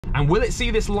And will it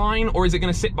see this line, or is it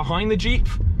going to sit behind the Jeep?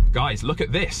 Guys, look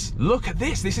at this. Look at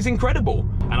this. This is incredible.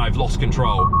 And I've lost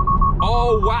control.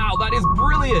 Oh, wow. That is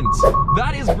brilliant.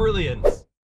 That is brilliant.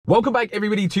 Welcome back,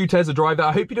 everybody, to Tesla Driver.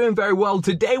 I hope you're doing very well.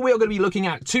 Today, we are going to be looking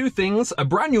at two things. A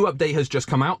brand new update has just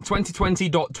come out,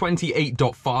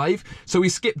 2020.28.5. So we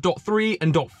skipped .3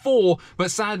 and .4,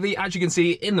 but sadly, as you can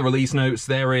see in the release notes,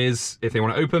 there is, if they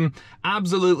want to open,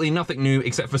 absolutely nothing new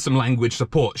except for some language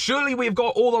support. Surely we've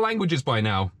got all the languages by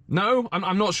now. No,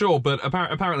 I'm not sure, but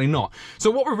apparently not. So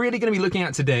what we're really going to be looking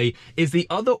at today is the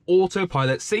other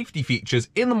autopilot safety features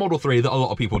in the Model 3 that a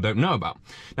lot of people don't know about.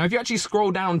 Now, if you actually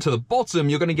scroll down to the bottom,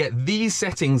 you're going to get these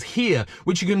settings here,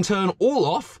 which you can turn all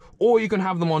off, or you can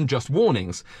have them on just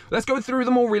warnings. Let's go through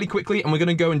them all really quickly, and we're going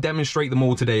to go and demonstrate them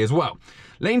all today as well.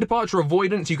 Lane departure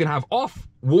avoidance, you can have off,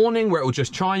 warning where it will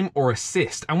just chime, or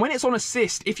assist. And when it's on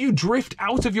assist, if you drift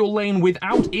out of your lane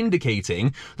without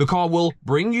indicating, the car will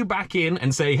bring you back in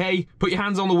and say, hey, put your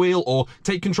hands on the wheel, or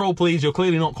take control please, you're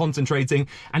clearly not concentrating,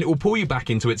 and it will pull you back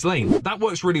into its lane. That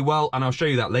works really well, and I'll show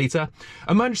you that later.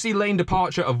 Emergency lane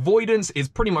departure avoidance is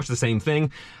pretty much the same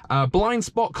thing. Blind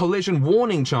spot collision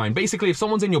warning chime. Basically, if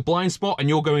someone's in your blind spot and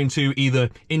you're going to either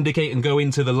indicate and go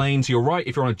into the lane to your right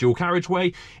if you're on a dual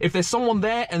carriageway, if there's someone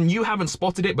there and you haven't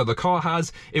spotted it but the car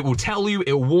has, it will tell you,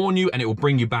 it will warn you, and it will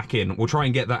bring you back in. We'll try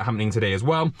and get that happening today as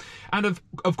well. And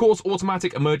of course,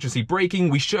 automatic emergency braking.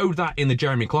 We showed that in the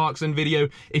Jeremy Clarkson video.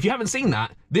 If you haven't seen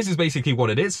that, this is basically what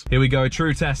it is. Here we go,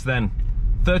 true test then.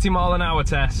 30-mile-an-hour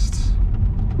test.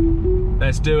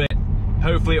 Let's do it.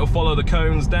 Hopefully it'll follow the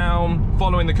cones down,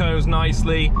 following the cones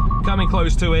nicely, coming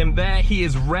close to him. There he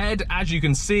is red, as you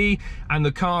can see, and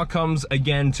the car comes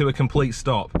again to a complete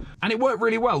stop. And it worked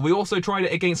really well. We also tried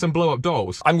it against some blow-up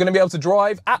dolls. I'm gonna be able to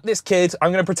drive at this kid.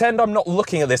 I'm gonna pretend I'm not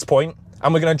looking at this point,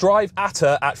 and we're gonna drive at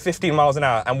her at 15 miles an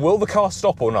hour. And will the car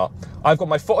stop or not? I've got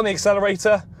my foot on the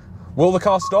accelerator. Will the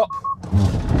car stop?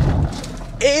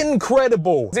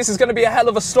 Incredible. This is gonna be a hell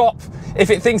of a stop if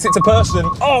it thinks it's a person.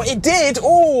 Oh, it did,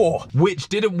 oh! Which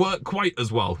didn't work quite as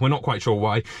well. We're not quite sure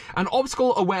why. An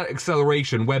obstacle aware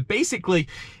acceleration, where basically,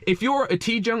 if you're at a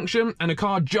T-junction and a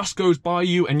car just goes by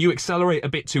you and you accelerate a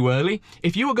bit too early,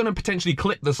 if you are gonna potentially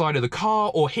clip the side of the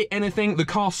car or hit anything, the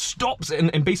car stops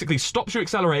and basically stops you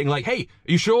accelerating like, hey,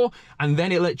 are you sure? And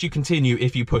then it lets you continue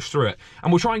if you push through it.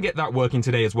 And we'll try and get that working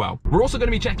today as well. We're also gonna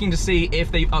be checking to see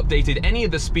if they've updated any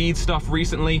of the speed stuff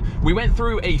recently. We went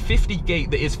through a 50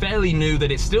 gate that is fairly new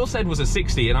that it still said was a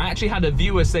 60, and I actually had a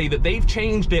viewer say that they've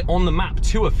changed it on the map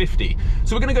to a 50.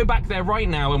 So we're gonna go back there right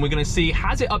now and we're gonna see,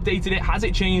 has it updated it, has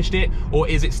it changed it, or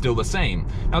is it still the same?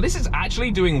 Now this is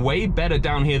actually doing way better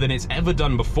down here than it's ever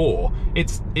done before.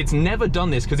 It's never done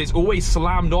this because it's always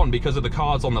slammed on because of the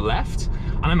cars on the left,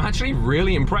 and I'm actually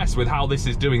really impressed with how this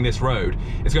is doing this road.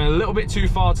 It's going a little bit too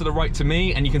far to the right to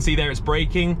me, and you can see there it's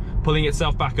braking, pulling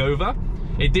itself back over.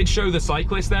 It did show the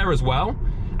cyclist there as well.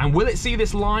 And will it see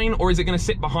this line, or is it going to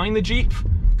sit behind the Jeep?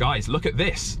 Guys, look at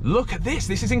this. Look at this.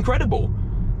 This is incredible.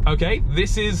 Okay,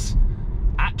 this is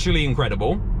actually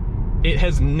incredible. It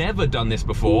has never done this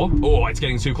before. Oh, it's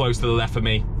getting too close to the left for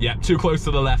me. Yeah, too close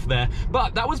to the left there.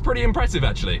 But that was pretty impressive,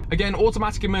 actually. Again,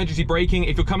 automatic emergency braking.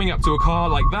 If you're coming up to a car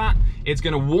like that, it's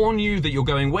going to warn you that you're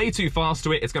going way too fast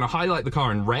to it. It's going to highlight the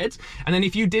car in red. And then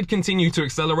if you did continue to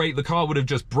accelerate, the car would have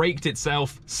just braked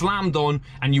itself, slammed on,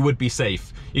 and you would be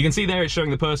safe. You can see there it's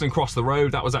showing the person cross the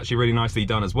road. That was actually really nicely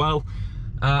done as well.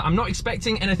 I'm not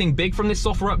expecting anything big from this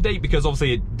software update because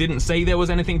obviously it didn't say there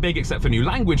was anything big except for new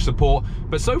language support,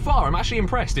 but so far I'm actually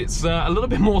impressed. It's a little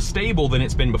bit more stable than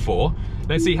it's been before.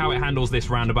 Let's see how it handles this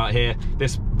roundabout here.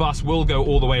 This bus will go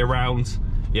all the way around.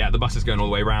 Yeah, the bus is going all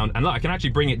the way around. And look, I can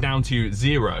actually bring it down to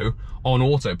 0 on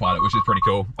autopilot, which is pretty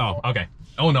cool. Oh, okay.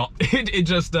 Oh, not. It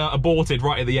just aborted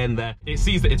right at the end there. It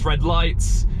sees that it's red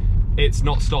lights. It's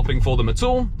not stopping for them at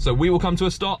all. So we will come to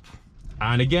a stop.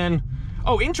 And again,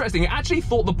 oh, interesting. It actually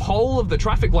thought the pole of the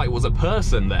traffic light was a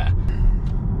person there.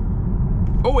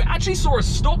 Oh, it actually saw a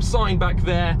stop sign back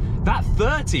there. That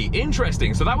 30,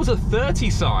 interesting. So that was a 30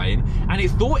 sign, and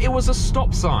it thought it was a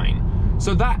stop sign.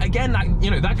 So that, again,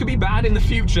 that could be bad in the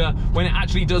future when it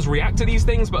actually does react to these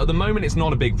things, but at the moment it's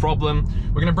not a big problem.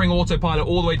 We're gonna bring autopilot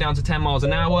all the way down to 10 miles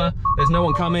an hour. There's no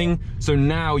one coming. So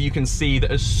now you can see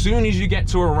that as soon as you get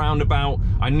to a roundabout,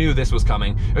 I knew this was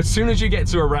coming. As soon as you get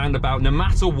to a roundabout, no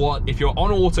matter what, if you're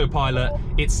on autopilot,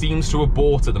 it seems to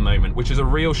abort at the moment, which is a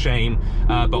real shame,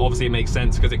 but obviously it makes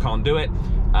sense because it can't do it.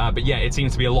 But yeah, it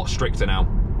seems to be a lot stricter now.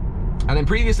 And then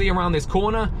previously around this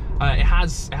corner, it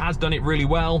has done it really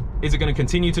well. Is it going to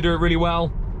continue to do it really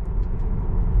well?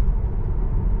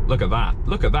 Look at that.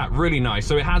 Look at that. Really nice.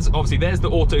 So it has, obviously, there's the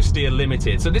auto steer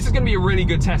limited. So this is going to be a really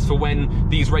good test for when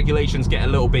these regulations get a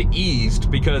little bit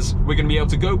eased, because we're going to be able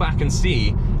to go back and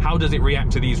see how does it react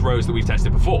to these roads that we've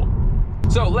tested before.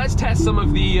 So let's test some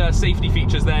of the safety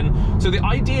features then. So the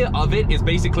idea of it is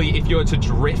basically if you were to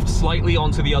drift slightly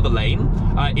onto the other lane,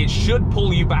 it should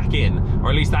pull you back in, or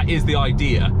at least that is the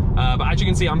idea. But as you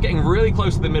can see, I'm getting really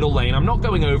close to the middle lane. I'm not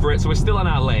going over it, so we're still in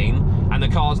our lane, and the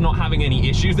car's not having any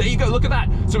issues. There you go, look at that.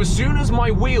 So as soon as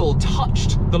my wheel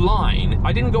touched the line,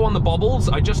 I didn't go on the bobbles,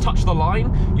 I just touched the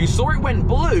line. You saw it went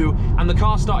blue, and the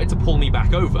car started to pull me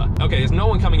back over. Okay, there's no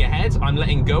one coming ahead. I'm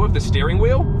letting go of the steering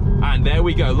wheel, and there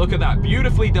we go. Look at that,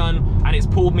 beautifully done, and it's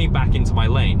pulled me back into my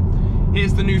lane.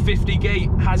 Here's the new 50 gate.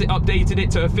 Has it updated it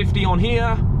to a 50 on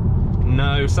here?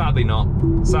 No, sadly not.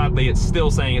 Sadly, it's still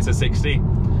saying it's a 60.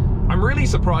 I'm really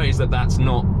surprised that that's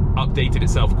not updated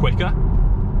itself quicker.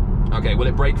 Okay, will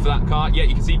it brake for that car? Yeah,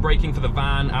 you can see braking for the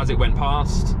van as it went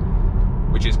past,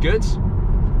 which is good.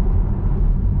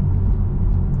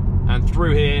 And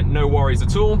through here, no worries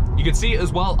at all. You can see it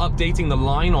as well, updating the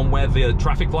line on where the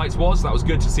traffic lights was. That was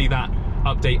good to see that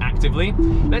update actively.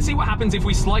 Let's see what happens if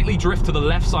we slightly drift to the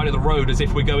left side of the road as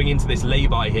if we're going into this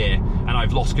lay-by here and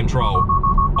I've lost control.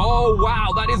 Oh,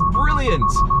 wow, that is brilliant.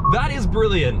 That is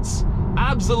brilliant.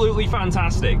 Absolutely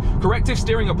fantastic. Corrective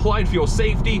steering applied for your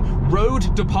safety.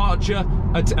 Road departure,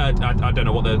 I don't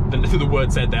know what the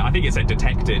word said there. I think it said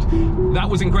detected. That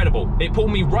was incredible. It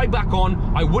pulled me right back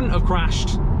on. I wouldn't have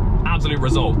crashed. Absolute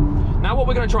result. Now what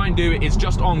we're going to try and do is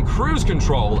just on cruise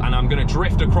control, and I'm going to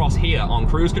drift across here on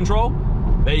cruise control.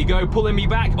 There you go, pulling me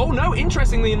back. Oh no,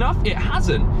 interestingly enough, it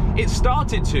hasn't. It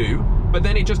started to, but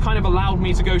then it just kind of allowed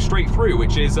me to go straight through,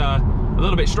 which is a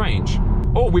little bit strange.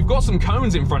 Oh, we've got some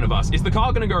cones in front of us. Is the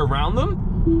car going to go around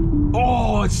them?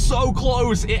 Oh, it's so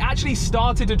close. It actually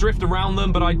started to drift around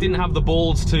them, but I didn't have the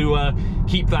balls to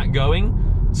keep that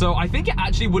going. So I think it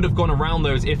actually would have gone around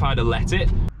those if I'd have let it.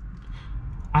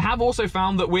 I have also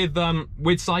found that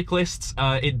with cyclists,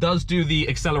 it does do the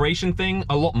acceleration thing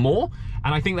a lot more.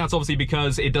 And I think that's obviously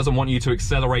because it doesn't want you to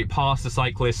accelerate past the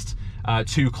cyclist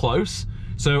too close.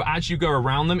 So as you go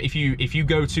around them, if you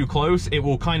go too close, it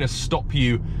will kind of stop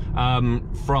you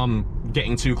from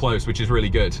getting too close, which is really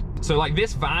good. So like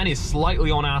this van is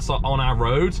slightly on our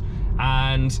road,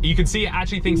 and you can see it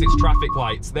actually thinks it's traffic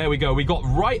lights. There we go. We got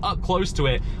right up close to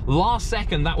it. Last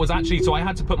second, that was actually, so I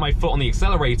had to put my foot on the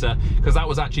accelerator because that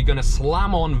was actually going to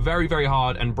slam on very, very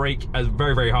hard and brake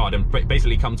very, very hard and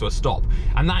basically come to a stop.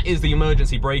 And that is the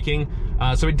emergency braking.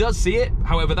 So it does see it.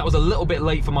 However, that was a little bit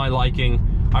late for my liking.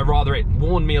 I'd rather it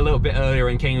warned me a little bit earlier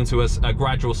and came to a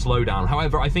gradual slowdown.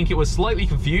 However, I think it was slightly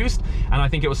confused, and I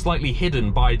think it was slightly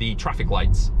hidden by the traffic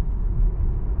lights.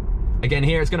 Again,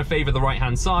 here it's going to favor the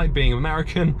right-hand side, being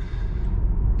American.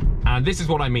 And this is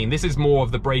what I mean. This is more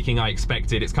of the braking I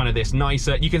expected. It's kind of this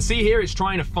nicer. You can see here it's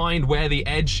trying to find where the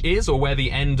edge is or where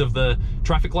the end of the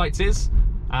traffic lights is.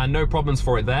 And no problems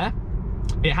for it there.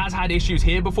 It has had issues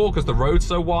here before because the road's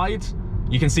so wide.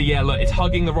 You can see, yeah, look, it's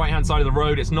hugging the right-hand side of the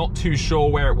road. It's not too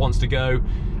sure where it wants to go.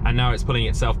 And now it's pulling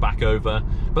itself back over.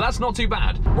 But that's not too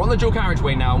bad. We're on the dual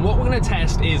carriageway now, and what we're going to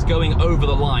test is going over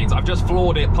the lines. I've just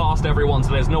floored it past everyone, so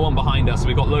there's no one behind us, so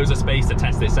we've got loads of space to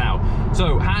test this out.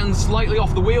 So, hands slightly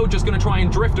off the wheel, just going to try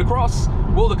and drift across.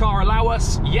 Will the car allow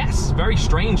us? Yes, very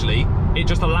strangely. It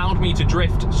just allowed me to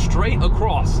drift straight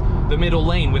across the middle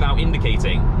lane without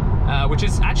indicating. Which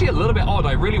is actually a little bit odd.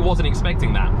 I really wasn't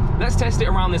expecting that. Let's test it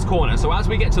around this corner. So as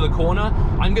we get to the corner,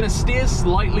 I'm going to steer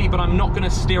slightly, but I'm not going to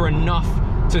steer enough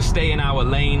to stay in our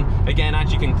lane. Again,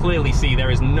 as you can clearly see, there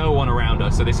is no one around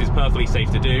us, so this is perfectly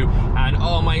safe to do. And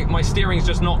oh, my steering's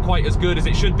just not quite as good as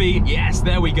it should be. Yes,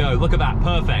 there we go. Look at that.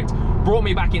 Perfect. Brought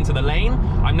me back into the lane.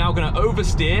 I'm now going to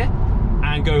oversteer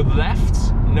and go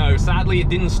left. No, sadly, it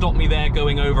didn't stop me there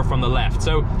going over from the left.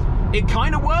 So it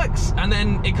kind of works, and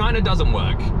then it kind of doesn't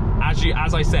work.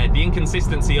 As I said, the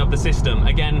inconsistency of the system.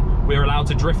 Again, we're allowed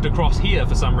to drift across here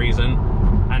for some reason,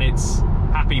 and it's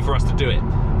happy for us to do it.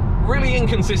 Really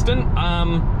inconsistent,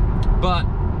 but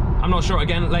I'm not sure.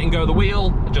 Again, letting go of the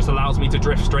wheel, it just allows me to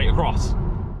drift straight across.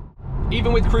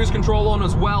 Even with cruise control on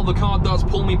as well, the car does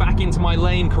pull me back into my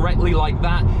lane correctly like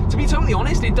that. To be totally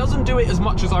honest, it doesn't do it as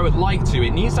much as I would like to. It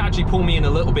needs to actually pull me in a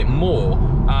little bit more.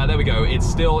 There we go. It's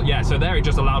still, yeah, so there it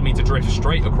just allowed me to drift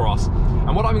straight across.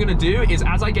 And what I'm going to do is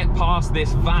as I get past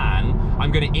this van,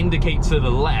 I'm going to indicate to the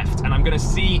left, and I'm going to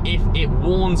see if it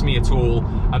warns me at all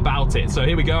about it. So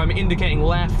here we go. I'm indicating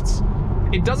left.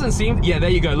 It doesn't seem, yeah, there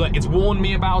you go. Look, it's warned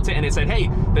me about it, and it said, hey,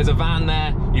 there's a van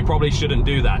there. You probably shouldn't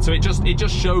do that. So it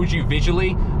just shows you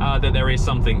visually that there is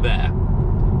something there.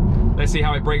 Let's see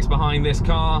how it brakes behind this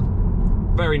car.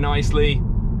 Very nicely.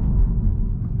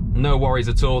 No worries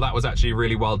at all. That was actually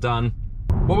really well done.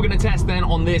 What we're going to test then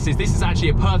on this is actually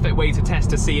a perfect way to test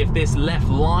to see if this left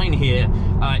line here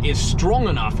is strong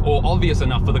enough or obvious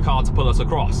enough for the car to pull us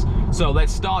across. So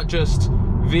let's start just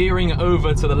veering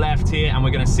over to the left here, and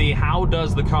we're going to see how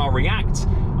does the car react.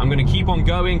 I'm going to keep on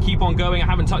going. I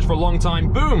haven't touched for a long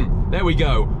time. Boom, there we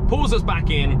go. Pulls us back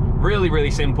in. Really,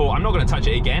 really simple. I'm not going to touch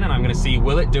it again, and I'm going to see,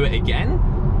 will it do it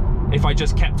again if I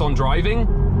just kept on driving?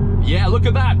 Yeah, look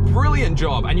at that, brilliant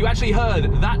job. And you actually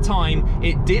heard that time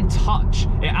it did touch.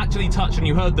 It actually touched, and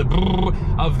you heard the brrr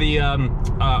of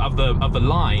the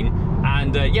line.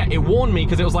 And yeah, it warned me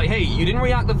because it was like, hey, you didn't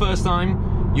react the first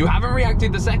time, you haven't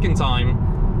reacted the second time.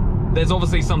 There's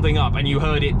obviously something up, and you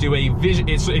heard it do a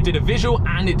it did a visual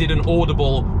and it did an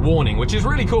audible warning, which is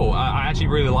really cool. I actually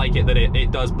really like it that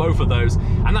it does both of those.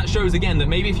 And that shows again that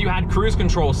maybe if you had cruise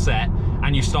control set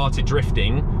and you started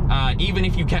drifting, even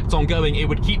if you kept on going, it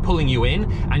would keep pulling you in,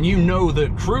 and you know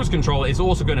that cruise control is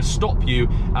also going to stop you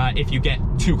if you get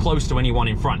too close to anyone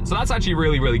in front. So that's actually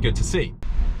really, really good to see.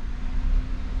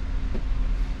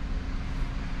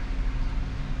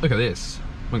 Look at this.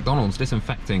 McDonald's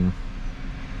disinfecting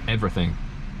everything.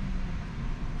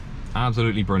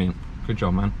 Absolutely brilliant. Good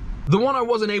job, man. The one I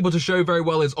wasn't able to show very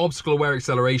well is obstacle aware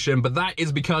acceleration, but that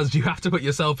is because you have to put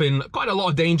yourself in quite a lot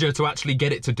of danger to actually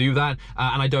get it to do that,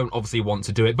 and I don't obviously want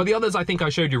to do it. But the others I think I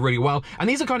showed you really well, and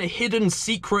these are kind of hidden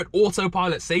secret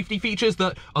autopilot safety features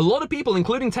that a lot of people,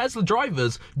 including Tesla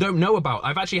drivers, don't know about.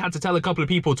 I've actually had to tell a couple of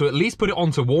people to at least put it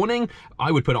onto warning.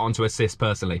 I would put it onto assist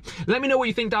personally. Let me know what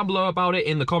you think down below about it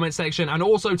in the comment section, and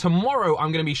also tomorrow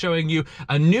I'm going to be showing you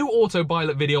a new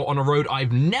autopilot video on a road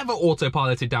I've never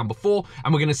autopiloted down before,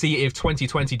 and we're going to see if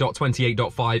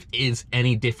 2020.28.5 is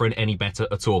any different, any better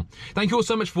at all. Thank you all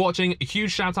so much for watching. A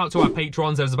huge shout out to our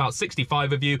patrons. There's about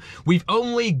 65 of you. We've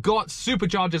only got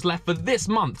superchargers left for this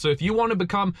month, so if you want to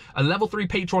become a level 3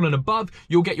 patron and above,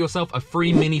 you'll get yourself a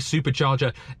free mini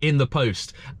supercharger in the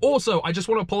post. Also, I just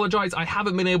want to apologize, I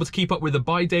haven't been able to keep up with the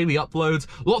bi-daily uploads.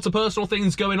 Lots of personal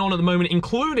things going on at the moment,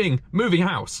 including moving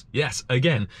house. Yes,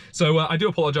 again. So I do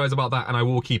apologize about that, and I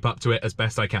will keep up to it as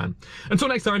best I can. Until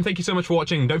next time, thank you so much for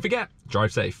watching. Don't forget,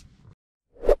 drive safe.